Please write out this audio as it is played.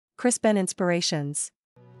Crispin Inspirations.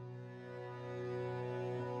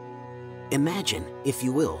 Imagine, if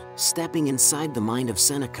you will, stepping inside the mind of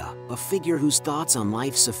Seneca, a figure whose thoughts on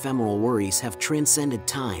life's ephemeral worries have transcended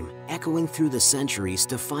time, echoing through the centuries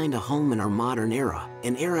to find a home in our modern era,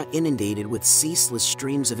 an era inundated with ceaseless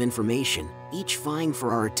streams of information, each vying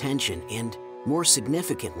for our attention and, more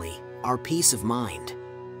significantly, our peace of mind.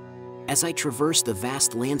 As I traverse the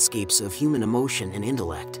vast landscapes of human emotion and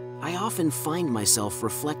intellect, I often find myself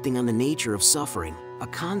reflecting on the nature of suffering, a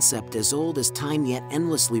concept as old as time yet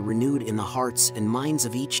endlessly renewed in the hearts and minds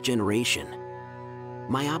of each generation.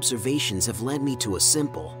 My observations have led me to a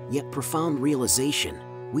simple, yet profound realization: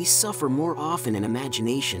 we suffer more often in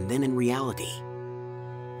imagination than in reality.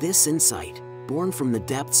 This insight, born from the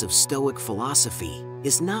depths of Stoic philosophy,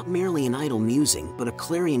 is not merely an idle musing but a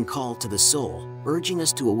clarion call to the soul, urging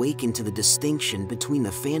us to awaken to the distinction between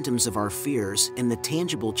the phantoms of our fears and the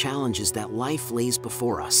tangible challenges that life lays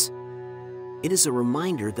before us. It is a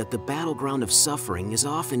reminder that the battleground of suffering is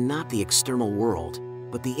often not the external world,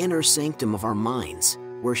 but the inner sanctum of our minds,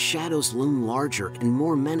 where shadows loom larger and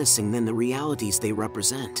more menacing than the realities they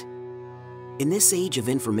represent. In this age of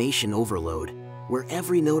information overload, where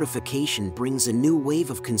every notification brings a new wave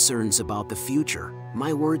of concerns about the future,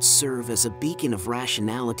 my words serve as a beacon of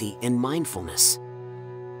rationality and mindfulness.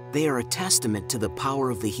 They are a testament to the power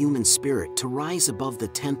of the human spirit to rise above the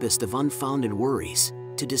tempest of unfounded worries,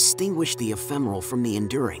 to distinguish the ephemeral from the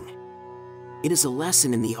enduring. It is a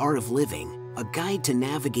lesson in the art of living, a guide to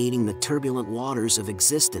navigating the turbulent waters of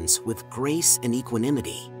existence with grace and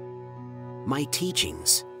equanimity. My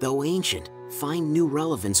teachings, though ancient, find new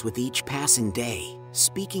relevance with each passing day,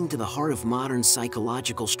 speaking to the heart of modern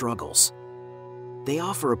psychological struggles. They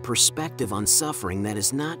offer a perspective on suffering that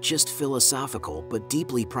is not just philosophical but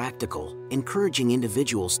deeply practical, encouraging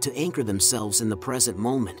individuals to anchor themselves in the present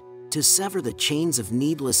moment, to sever the chains of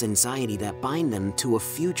needless anxiety that bind them to a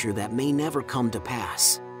future that may never come to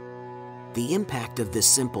pass. The impact of this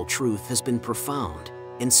simple truth has been profound,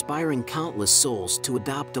 inspiring countless souls to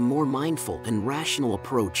adopt a more mindful and rational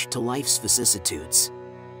approach to life's vicissitudes.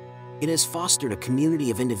 It has fostered a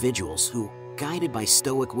community of individuals who, guided by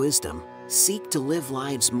Stoic wisdom, seek to live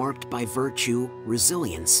lives marked by virtue,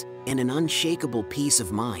 resilience, and an unshakable peace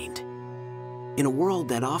of mind. In a world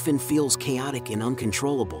that often feels chaotic and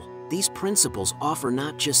uncontrollable, these principles offer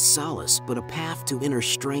not just solace but a path to inner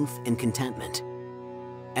strength and contentment.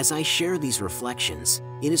 As I share these reflections,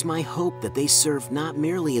 it is my hope that they serve not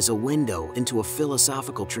merely as a window into a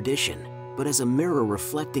philosophical tradition, but as a mirror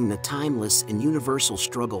reflecting the timeless and universal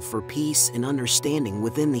struggle for peace and understanding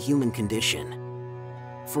within the human condition.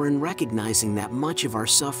 For in recognizing that much of our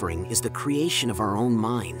suffering is the creation of our own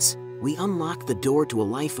minds, we unlock the door to a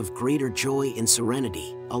life of greater joy and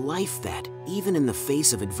serenity, a life that, even in the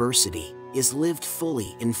face of adversity, is lived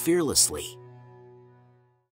fully and fearlessly.